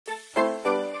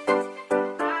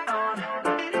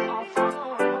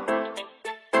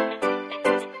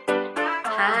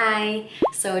Hi!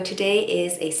 So today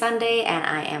is a Sunday and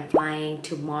I am flying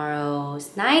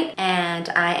tomorrow's night and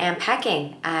I am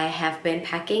packing. I have been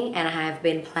packing and I have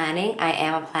been planning. I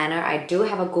am a planner. I do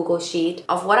have a Google Sheet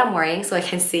of what I'm wearing so I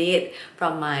can see it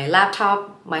from my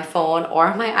laptop, my phone,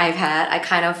 or my iPad. I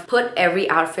kind of put every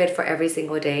outfit for every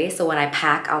single day. So when I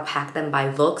pack, I'll pack them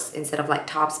by looks instead of like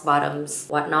tops, bottoms,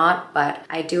 whatnot. But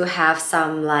I do have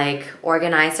some like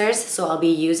organizers, so I'll be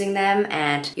using them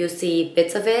and you'll see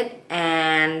bits of it.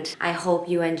 And I hope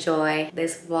you enjoy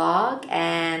this vlog.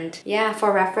 And yeah,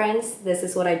 for reference, this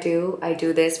is what I do. I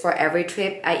do this for every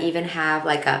trip. I even have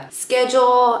like a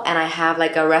schedule and I have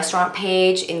like a restaurant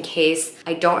page in case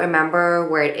I don't remember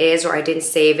where it is or I didn't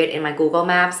save it in my Google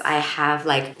Maps. I have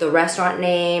like the restaurant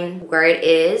name, where it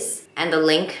is, and the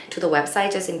link to the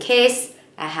website just in case.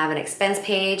 I have an expense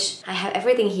page. I have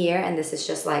everything here, and this is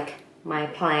just like my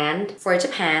plan for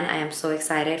Japan. I am so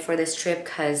excited for this trip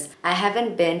because I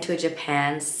haven't been to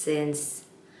Japan since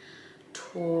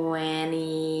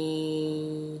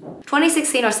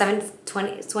 2016 or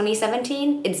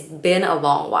 2017. It's been a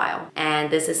long while,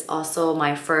 and this is also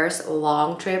my first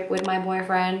long trip with my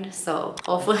boyfriend, so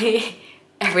hopefully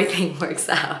everything works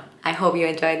out. I hope you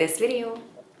enjoy this video.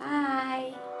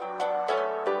 Bye!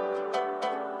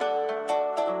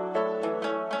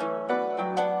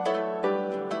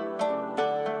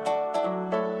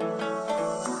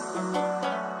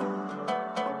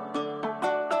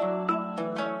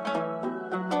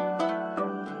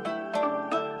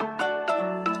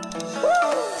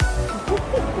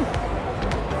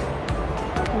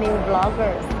 New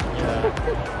vloggers. Yeah.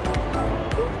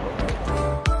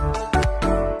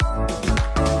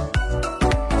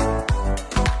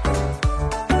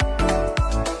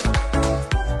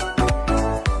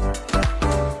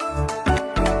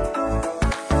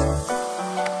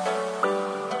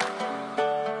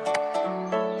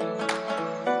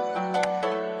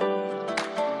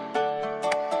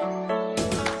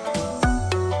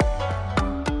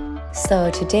 So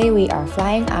today we are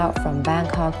flying out from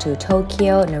Bangkok to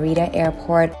Tokyo Narita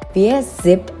Airport via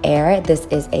ZIPAIR. This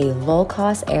is a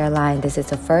low-cost airline. This is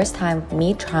the first time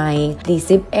me trying the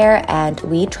ZIPAIR, and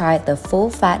we tried the full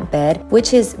flat bed,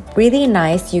 which is really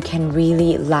nice. You can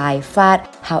really lie flat.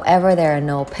 However, there are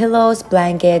no pillows,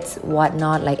 blankets,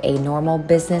 whatnot like a normal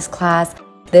business class.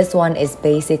 This one is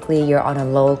basically you're on a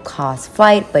low-cost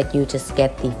flight, but you just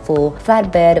get the full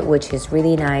flatbed, which is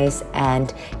really nice,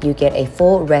 and you get a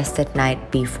full rested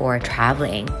night before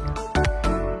traveling.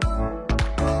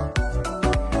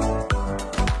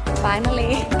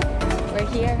 Finally, we're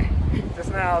here.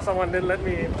 Just now, someone didn't let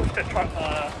me push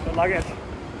the luggage.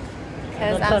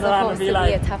 Because I'm supposed to be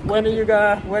like, a tough when are you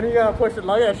gonna push the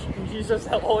luggage? And she's just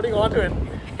holding on to it.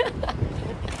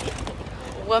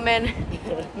 Women.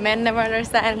 Men never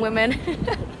understand women.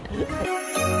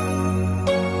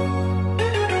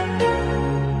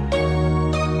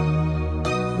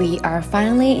 We are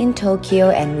finally in Tokyo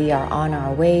and we are on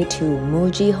our way to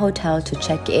Muji Hotel to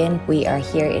check in. We are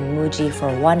here in Muji for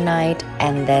one night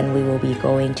and then we will be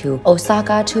going to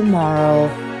Osaka tomorrow.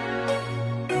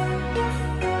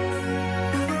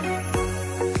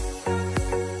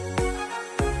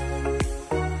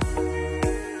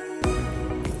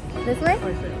 This way?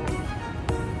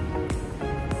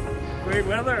 Great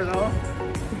weather, no?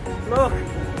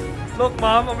 Look,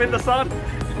 Mom, I'm in the sun.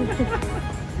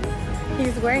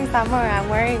 He's wearing summer, I'm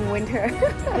wearing winter.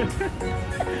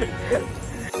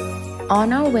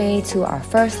 On our way to our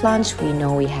first lunch, we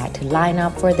know we had to line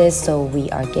up for this, so we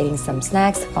are getting some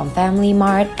snacks from Family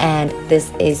Mart. And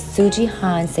this is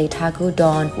Sujihan Seitaku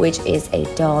Don, which is a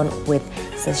don with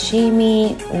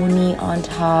sashimi, uni on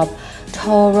top,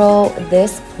 toro.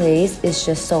 This place is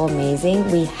just so amazing.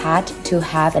 We had to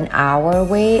have an hour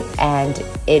wait and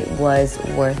it was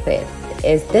worth it.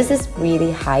 This is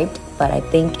really hyped, but I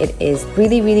think it is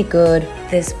really good.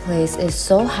 This place is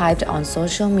so hyped on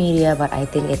social media, but I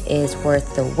think it is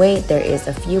worth the wait. There is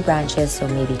a few branches, so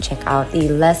maybe check out the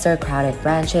lesser crowded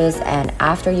branches. And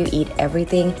after you eat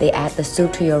everything, they add the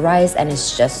soup to your rice and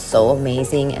it's just so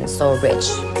amazing and so rich.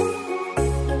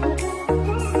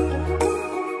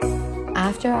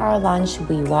 After our lunch,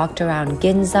 we walked around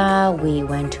Ginza, we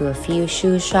went to a few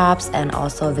shoe shops and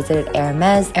also visited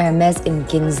Hermes. Hermes in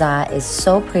Ginza is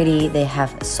so pretty. They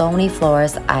have so many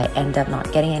floors. I ended up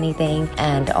not getting anything.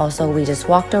 And also we just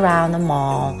walked around the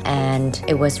mall and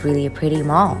it was really a pretty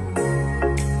mall.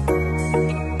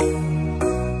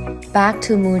 Back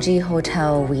to Muji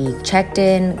Hotel, we checked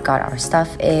in, got our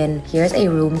stuff in. Here's a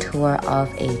room tour of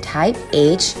a Type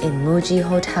H in Muji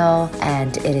Hotel,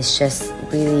 and it is just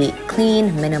really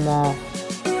clean, minimal.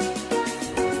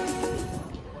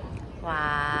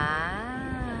 Wow.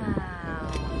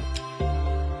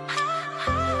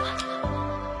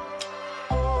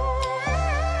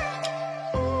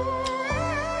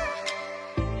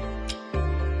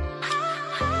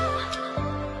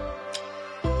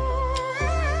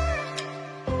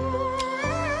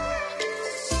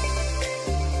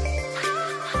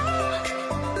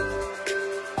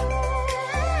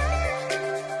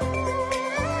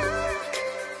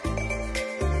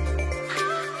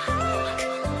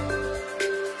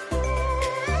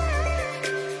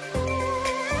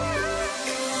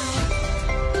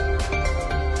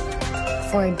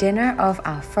 For dinner of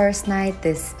our first night,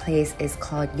 this place is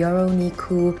called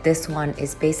Yoroniku. This one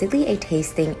is basically a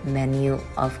tasting menu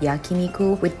of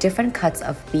yakiniku with different cuts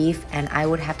of beef, and I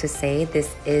would have to say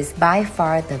this is by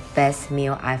far the best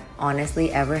meal I've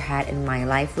honestly ever had in my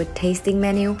life with tasting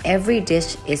menu. Every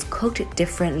dish is cooked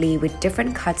differently with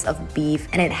different cuts of beef,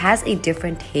 and it has a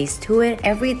different taste to it.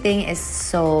 Everything is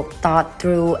so thought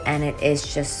through, and it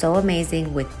is just so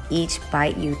amazing with each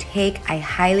bite you take. I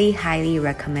highly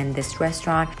recommend this restaurant.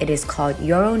 It is called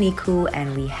Yoroniku,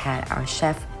 and we had our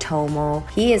chef Tomo.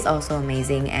 He is also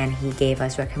amazing, and he gave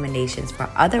us recommendations for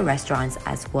other restaurants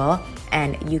as well,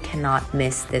 and you cannot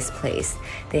miss this place.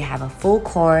 They have a full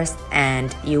course,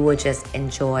 and you will just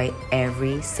enjoy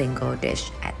every single dish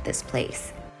at this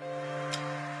place.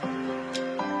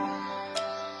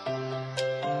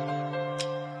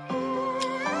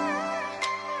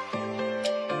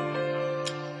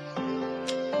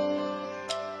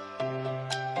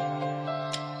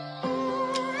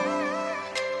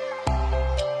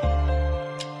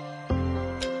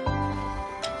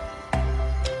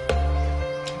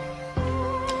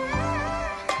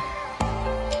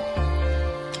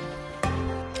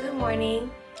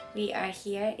 Morning. We are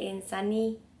here in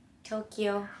sunny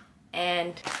Tokyo,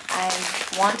 and I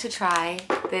want to try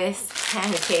this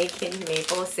pancake in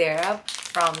maple syrup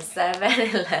from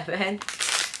 7-Eleven.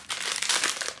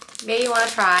 Maybe you want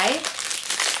to try?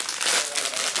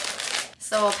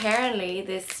 So apparently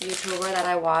this YouTuber that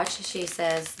I watch, she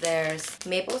says there's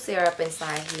maple syrup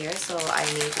inside here, so I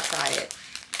need to try it.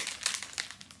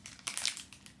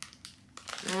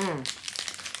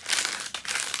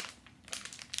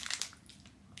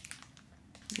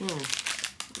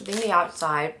 I think the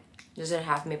outside doesn't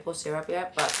have maple syrup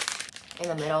yet, but in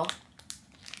the middle,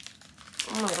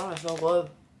 oh my god, it's so good.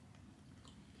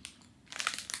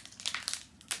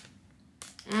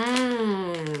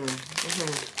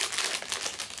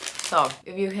 So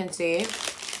if you can see,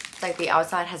 like the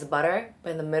outside has butter,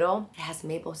 but in the middle it has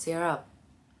maple syrup.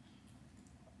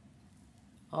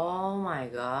 Oh my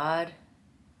god.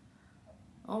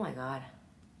 Oh my god.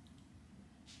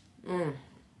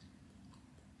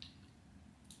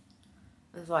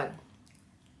 It's like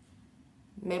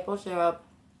maple syrup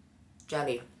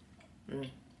jelly.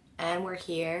 And we're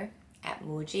here at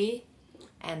Muji,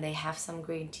 and they have some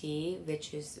green tea,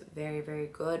 which is very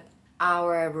good.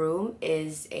 Our room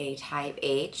is a type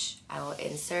H. I will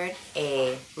insert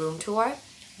a room tour,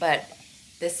 but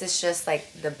this is just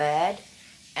like the bed,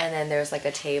 and then there's like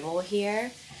a table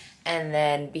here, and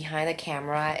then behind the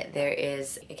camera there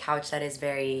is a couch that is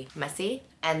very messy,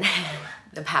 and then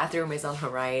the bathroom is on the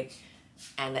right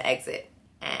and the exit.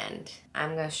 And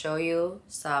I'm gonna show you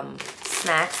some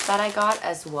snacks that I got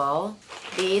as well.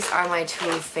 These are my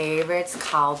two favorites,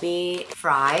 kalbi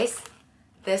fries.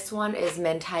 This one is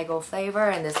mentaiko flavor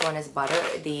and this one is butter.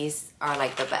 These are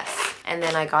like the best. And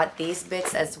then I got these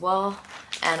bits as well,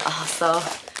 and also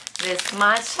this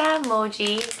matcha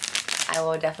mochi. I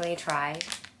will definitely try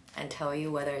and tell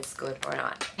you whether it's good or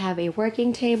not. I have a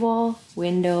working table,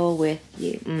 window with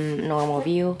normal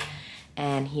view,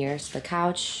 and here's the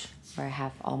couch where I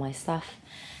have all my stuff,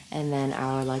 and then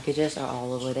our luggages are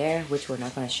all over there, which we're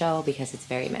not going to show because it's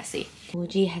very messy.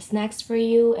 Muji has snacks for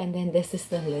you, and then this is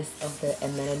the list of the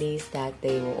amenities that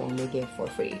they will only give for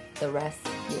free. The rest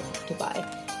you have to buy.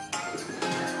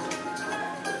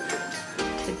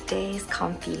 Today's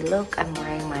comfy look, I'm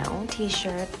wearing my own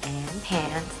t-shirt and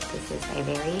pants. This is a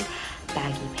very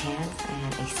baggy pants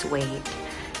and a suede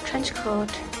trench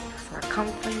coat for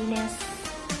comfortiness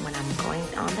when I'm going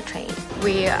on the train.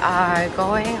 We are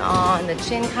going on the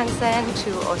Shinkansen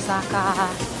to Osaka.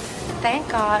 Thank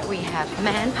God we have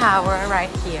manpower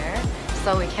right here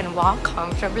so we can walk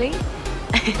comfortably.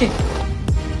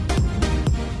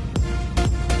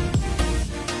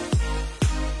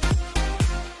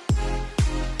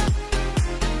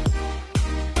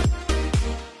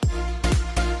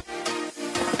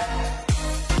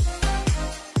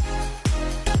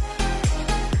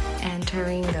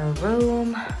 Entering the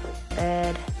room,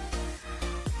 bed,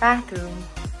 bathroom,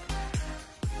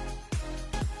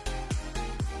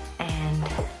 and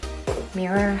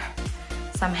mirror,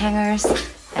 some hangers,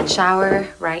 and shower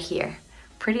right here.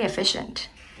 Pretty efficient.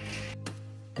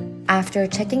 After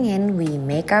checking in, we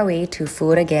make our way to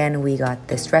food again. We got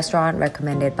this restaurant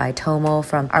recommended by Tomo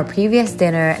from our previous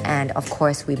dinner, and of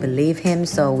course we believe him,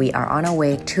 so we are on our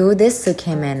way to this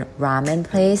Tsukemen ramen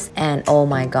place. And oh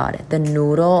my god, the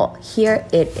noodle here,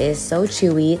 it is so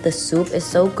chewy, the soup is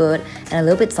so good and a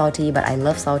little bit salty, but I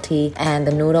love salty, and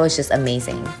the noodle is just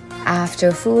amazing.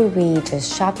 After food, we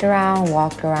just shopped around,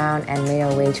 walked around, and made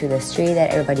our way to the street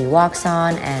that everybody walks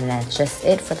on, and that's just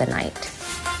it for the night.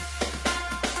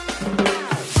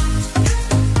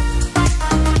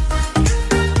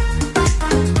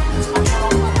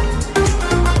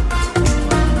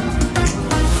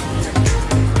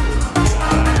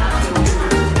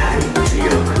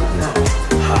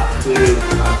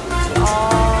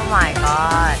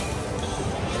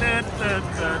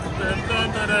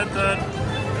 dun, dun.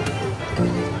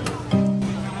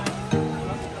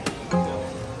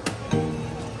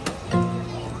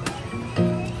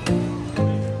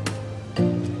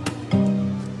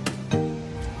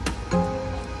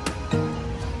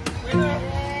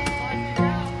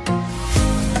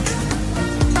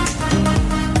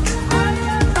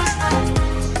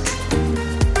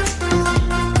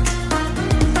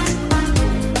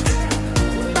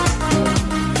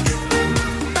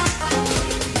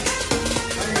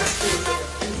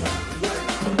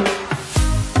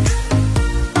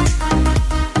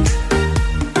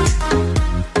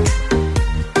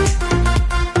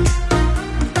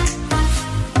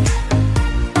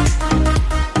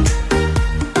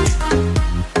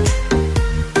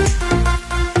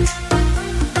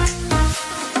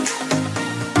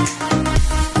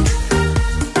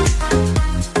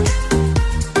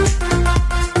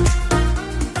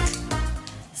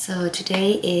 So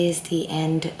today is the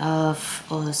end of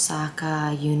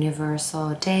Osaka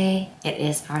Universal Day. It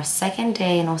is our second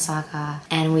day in Osaka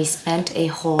and we spent a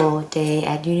whole day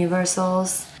at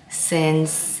Universal's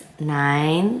since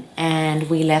 9 and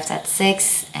we left at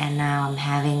 6 and now I'm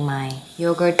having my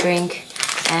yogurt drink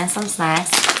and some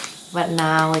snacks, but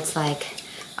now it's like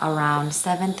around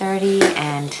 7:30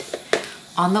 and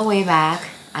on the way back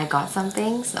I got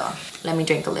something, so let me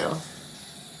drink a little.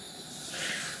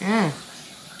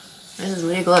 This is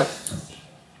really good.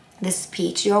 This is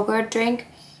peach yogurt drink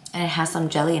and it has some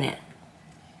jelly in it.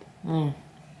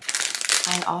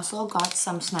 I also got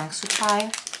some snacks to try.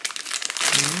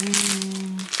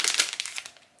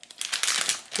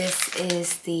 This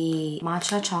is the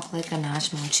matcha chocolate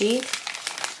ganache mochi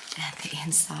and the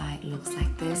inside looks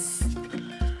like this.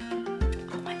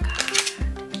 Oh my god.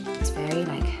 It's very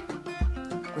like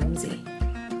whimsy.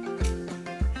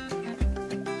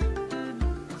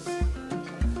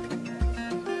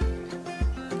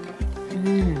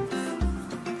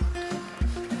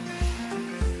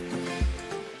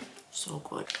 So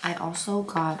good. I also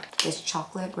got this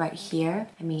chocolate right here.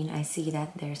 I mean, I see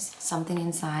that there's something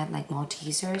inside like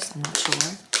Maltesers. I'm not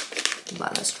sure,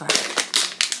 but let's try it.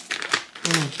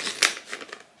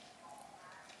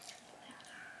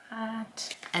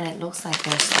 And it looks like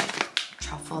there's like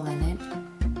truffle in it.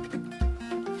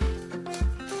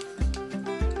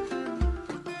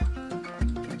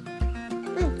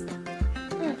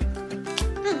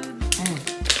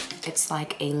 It's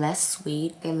like a less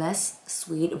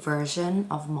sweet version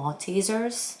of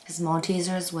Maltesers. Because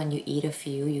Maltesers, when you eat a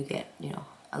few, you get, you know,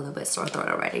 a little bit sore throat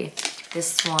already.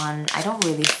 This one, I don't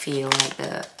really feel like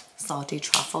the salty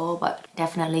truffle, but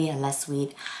definitely a less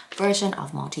sweet version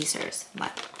of Maltesers.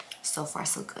 But so far,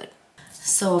 so good.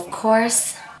 So of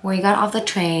course, when we got off the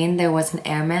train, there was an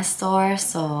Hermes store,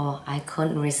 so I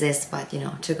couldn't resist but, you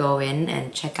know, to go in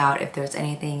and check out if there's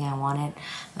anything I wanted.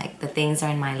 Like the things are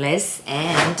in my list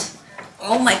and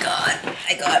oh my god,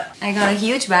 I got a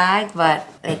huge bag, but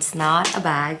it's not a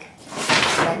bag.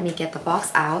 Let me get the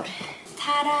box out.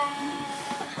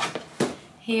 Ta-da!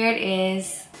 Here it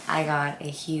is. I got a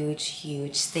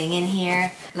huge thing in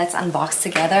here. Let's unbox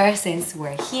together since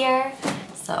we're here.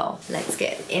 So let's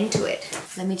get into it.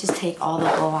 Let me just take all the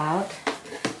bowl out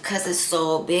because it's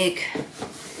so big.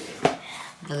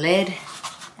 The lid,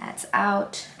 that's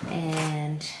out.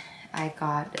 And I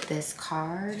got this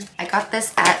card. I got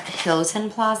this at Hilton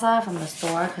Plaza from the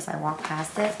store because I walked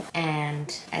past it.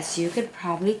 And as you could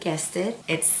probably guess it,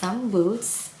 it's some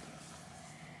boots.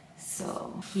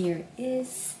 So here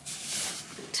is,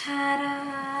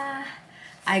 ta-da!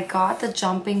 I got the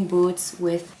jumping boots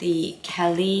with the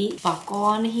Kelly buckle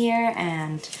on here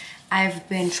and I've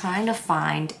been trying to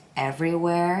find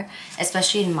everywhere,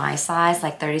 especially in my size,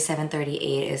 like 37,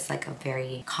 38 is like a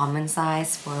very common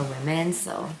size for women.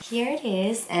 So here it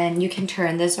is, and you can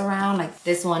turn this around. Like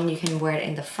this one, you can wear it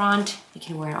in the front, you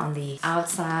can wear it on the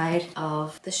outside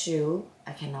of the shoe.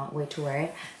 I cannot wait to wear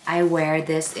it. I wear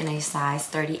this in a size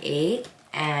 38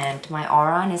 and my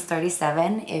Oron is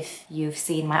 37 if you've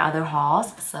seen my other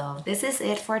hauls. So this is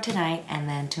it for tonight, and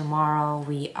then tomorrow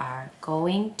we are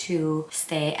going to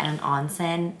stay at an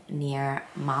onsen near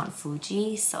Mount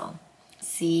Fuji. So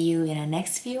see you in the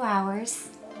next few hours.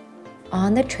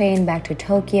 On the train back to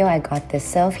Tokyo, I got this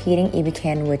self-heating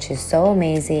Ibiken, which is so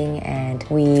amazing, and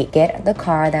we get the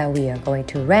car that we are going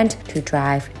to rent to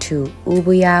drive to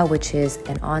Ubuya, which is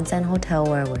an onsen hotel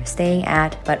where we're staying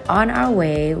at. But on our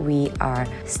way, we are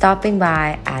stopping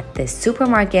by at this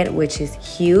supermarket, which is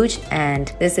huge,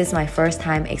 and this is my first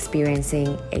time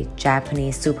experiencing a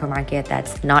Japanese supermarket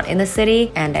that's not in the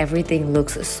city, and everything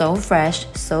looks so fresh,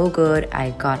 so good.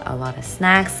 I got a lot of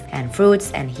snacks and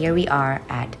fruits, and here we are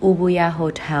at Ubuya Shibuya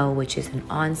Hotel, which is an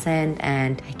onsen,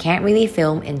 and I can't really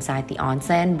film inside the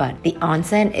onsen, but the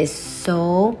onsen is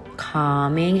so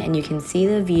calming and you can see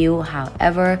the view.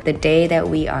 However, the day that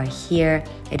we are here,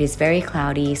 it is very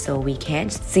cloudy, so we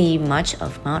can't see much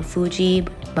of Mount Fuji,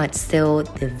 but still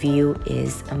the view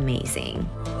is amazing.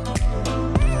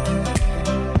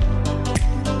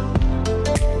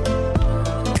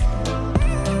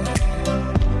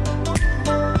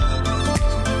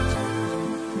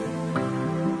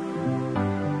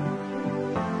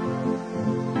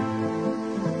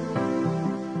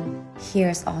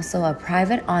 Here's also a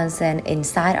private onsen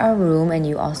inside our room, and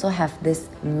you also have this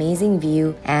amazing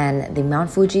view, and the Mount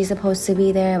Fuji is supposed to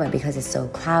be there, but because it's so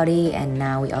cloudy. And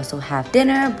now we also have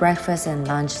dinner, breakfast, and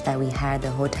lunch that we had at the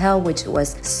hotel, which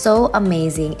was so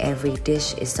amazing. Every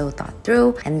dish is so thought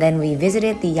through. And then we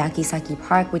visited the Yakisaki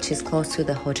Park, which is close to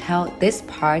the hotel. This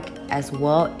park as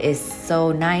well is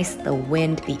so nice. The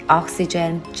wind, the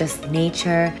oxygen, just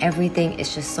nature, everything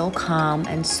is just so calm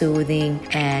and soothing,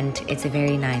 and it's a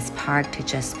very nice park to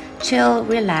just chill,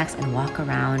 relax, and walk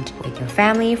around with your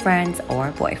family, friends,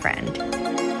 or boyfriend.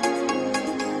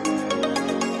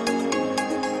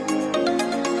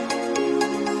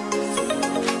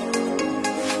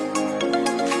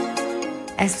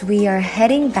 As we are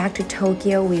heading back to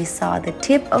Tokyo, we saw the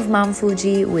tip of Mount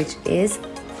Fuji, which is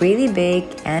really big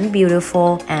and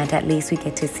beautiful, and at least we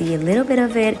get to see a little bit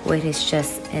of it, which is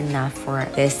just enough for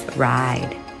this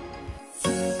ride.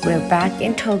 We're back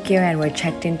in Tokyo and we're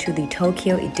checked into the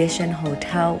Tokyo Edition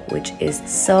Hotel, which is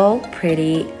so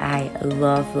pretty. I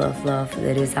love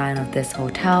the design of this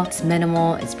hotel. It's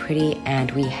minimal, it's pretty,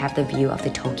 and we have the view of the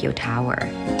Tokyo Tower.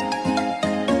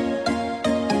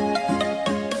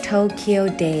 Tokyo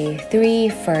day 3.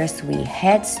 First, we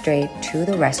head straight to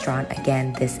the restaurant.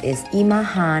 Again, this is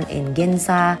Imahan in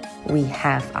Ginza. We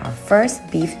have our first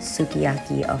beef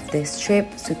sukiyaki of this trip.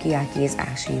 Sukiyaki is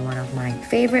actually one of my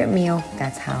favorite meals.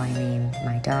 That's how I named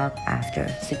my dog, after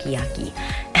sukiyaki.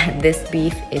 And this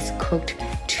beef is cooked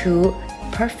to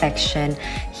perfection.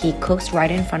 He cooks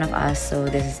right in front of us, so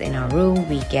this is in our room.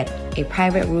 We get a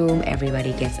private room,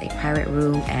 everybody gets a private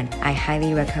room, and I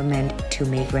highly recommend to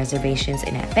make reservations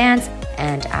in advance.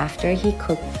 And after he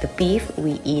cooked the beef,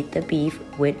 we eat the beef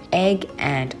with egg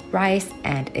and rice,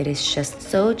 and it is just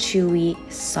so chewy,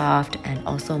 soft, and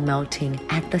also melting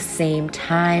at the same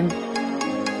time.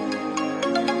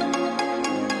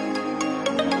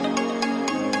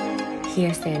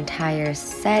 Here's the entire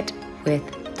set with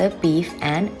the beef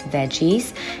and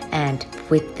veggies, and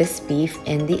with this beef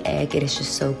in the egg, it is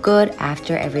just so good.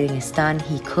 After everything is done,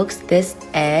 he cooks this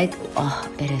egg. Oh,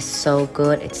 it is so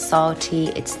good. It's salty,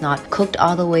 it's not cooked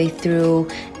all the way through,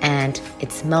 and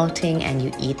it's melting, and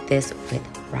you eat this with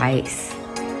rice.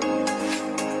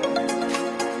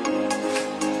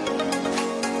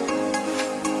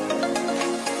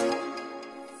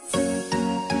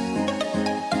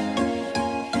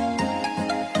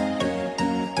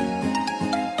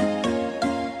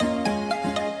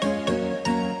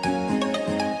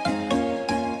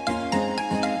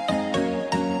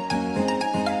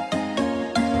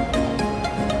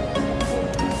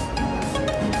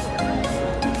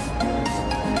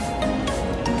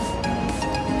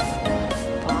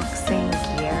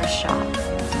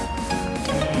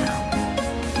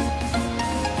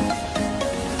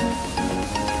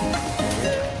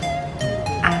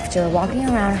 After walking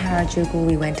around Harajuku,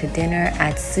 we went to dinner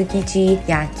at Tsukiji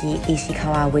Yaki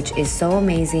Ishikawa, which is so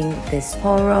amazing. This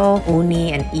toro,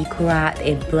 uni, and ikura,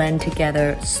 it blend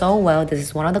together so well. This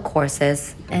is one of the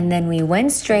courses. And then we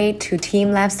went straight to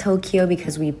Team Labs Tokyo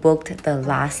because we booked the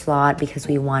last slot because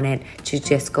we wanted to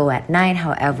just go at night.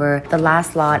 However, the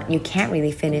last slot, you can't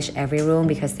really finish every room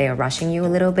because they are rushing you a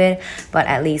little bit, but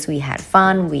at least we had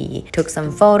fun. We took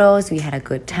some photos, we had a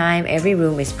good time. Every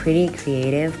room is pretty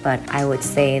creative, but I would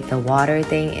say the water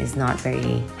thing is not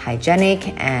very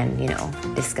hygienic and, you know,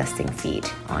 disgusting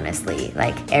feet, honestly.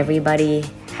 Like, everybody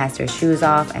has their shoes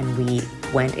off and we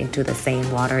went into the same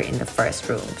water in the first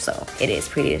room, so it is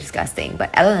pretty disgusting.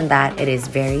 But other than that, it is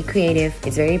very creative,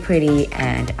 it's very pretty,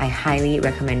 and I highly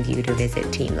recommend you to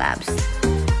visit Team Labs.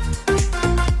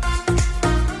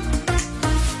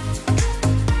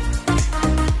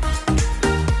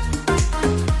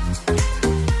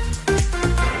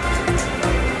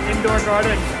 Indoor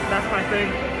garden, that's my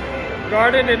thing.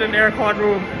 Garden in an aircon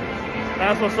room,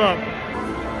 that's what's up.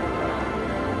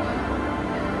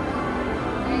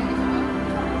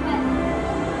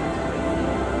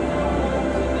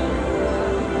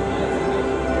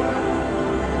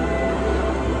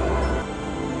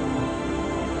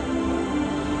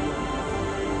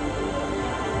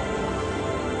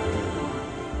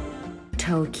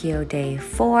 Tokyo day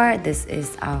 4. This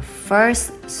is our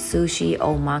first sushi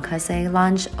omakase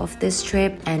lunch of this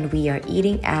trip, and we are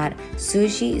eating at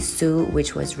Sushi Su,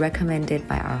 which was recommended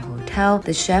by our hotel.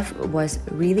 The chef was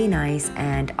really nice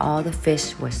and all the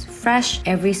fish was fresh.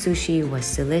 Every sushi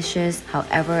was delicious.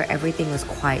 However, everything was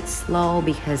quite slow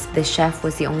because the chef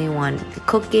was the only one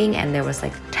cooking and there was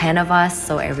like 10 of us,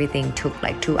 so everything took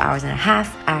like 2.5 hours.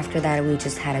 After that, we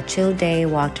just had a chill day,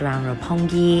 walked around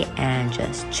Roppongi and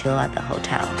just chill at the hotel.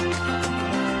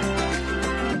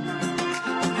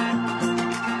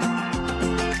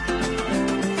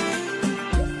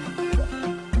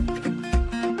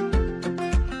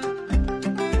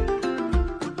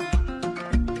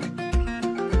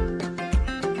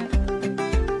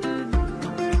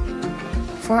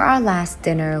 For our last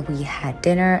dinner, we had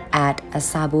dinner at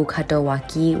Asabu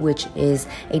Katowaki, which is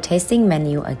a tasting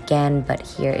menu again, but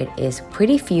here it is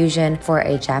pretty fusion for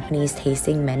a Japanese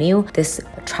tasting menu. This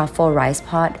truffle rice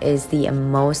pot is the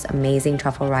most amazing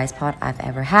truffle rice pot I've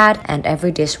ever had, and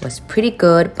every dish was pretty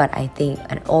good, but I think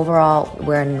overall we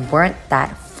weren't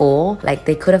that full. Like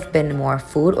they could have been more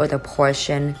food or the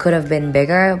portion could have been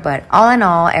bigger, but all in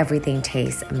all, everything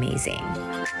tastes amazing.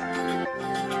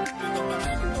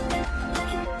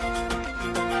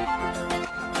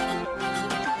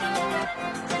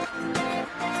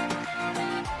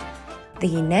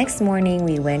 The next morning,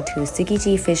 we went to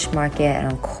Tsukiji Fish Market,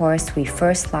 and of course, we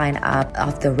first lined up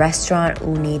of the restaurant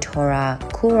Unitora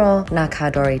Kuro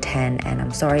Nakadori 10. And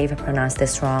I'm sorry if I pronounced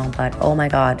this wrong, but oh my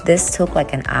god, this took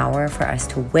like an hour for us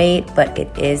to wait, but it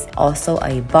is also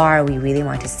a bar. We really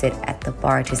want to sit at the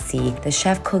bar to see the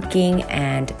chef cooking,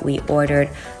 and we ordered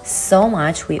so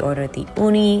much. We ordered the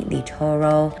uni, the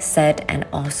toro set, and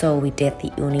also we did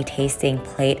the uni tasting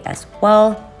plate as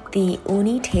well. The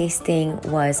uni tasting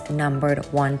was numbered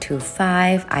 1 to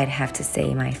 5. I'd have to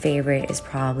say my favorite is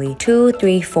probably 2,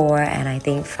 3, 4, and I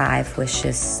think 5 was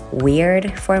just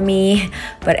weird for me.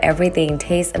 But everything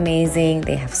tastes amazing.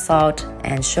 They have salt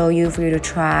and shoyu for you to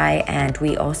try, and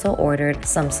we also ordered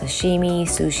some sashimi,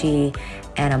 sushi,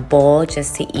 and a bowl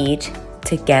just to eat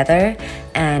together.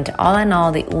 And all in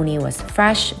all, the uni was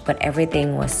fresh, but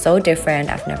everything was so different.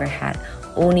 I've never had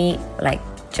uni like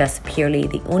just purely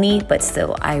the uni, but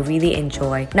still I really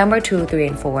enjoy number 2, 3,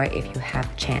 and 4 if you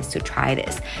have a chance to try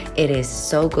this. It is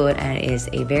so good and it is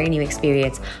a very new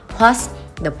experience, plus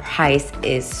the price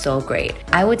is so great.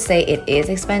 I would say it is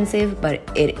expensive, but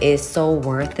it is so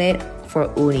worth it for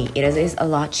uni. It is a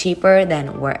lot cheaper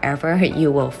than wherever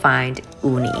you will find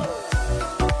uni.